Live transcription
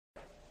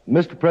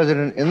Mr.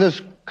 President, in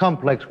this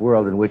complex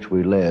world in which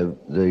we live,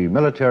 the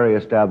military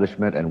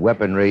establishment and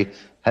weaponry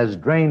has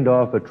drained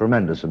off a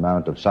tremendous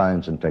amount of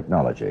science and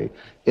technology.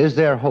 Is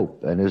there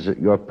hope, and is it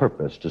your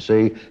purpose to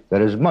see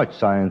that as much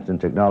science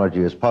and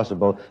technology as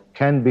possible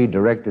can be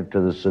directed to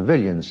the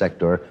civilian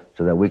sector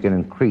so that we can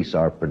increase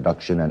our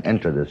production and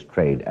enter this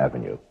trade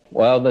avenue?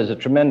 Well, there's a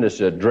tremendous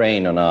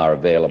drain on our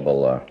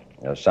available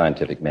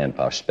scientific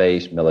manpower,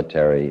 space,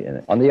 military.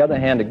 And on the other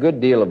hand, a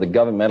good deal of the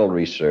governmental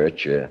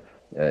research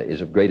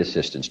is of great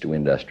assistance to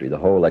industry. The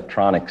whole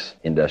electronics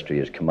industry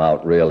has come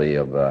out really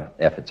of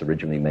efforts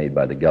originally made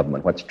by the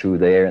government. What's true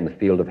there in the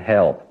field of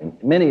health, in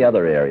many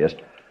other areas,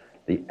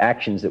 the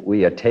actions that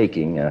we are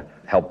taking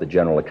help the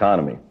general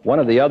economy. One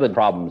of the other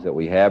problems that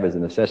we have is the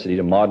necessity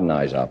to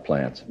modernize our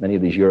plants. Many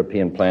of these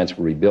European plants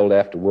were rebuilt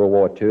after World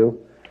War II.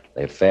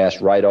 They have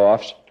fast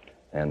write-offs,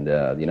 and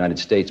the United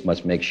States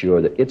must make sure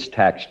that its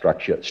tax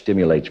structure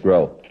stimulates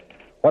growth.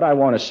 What I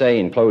want to say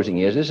in closing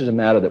is this is a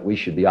matter that we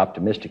should be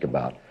optimistic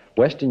about.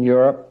 Western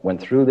Europe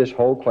went through this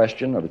whole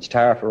question of its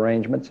tariff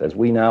arrangements, as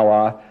we now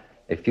are,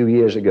 a few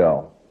years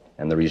ago.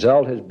 And the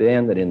result has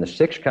been that in the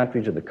 6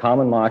 countries of the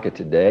common market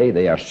today,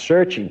 they are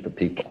searching for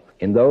people.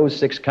 In those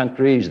 6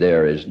 countries,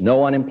 there is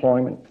no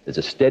unemployment. There's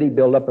a steady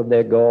buildup of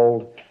their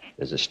gold.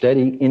 There's a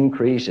steady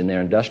increase in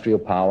their industrial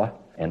power.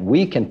 And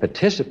we can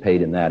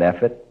participate in that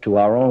effort to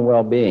our own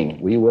well-being.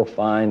 We will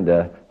find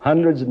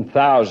hundreds and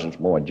thousands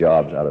more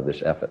jobs out of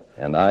this effort.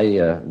 And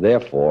I,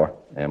 therefore,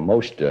 am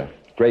most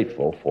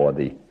grateful for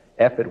the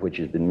effort which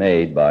has been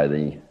made by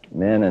the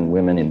men and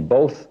women in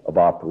both of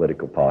our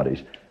political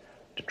parties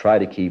to try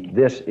to keep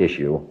this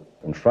issue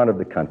in front of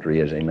the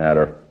country as a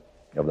matter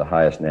of the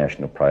highest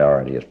national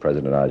priority, as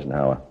President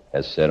Eisenhower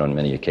has said on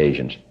many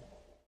occasions.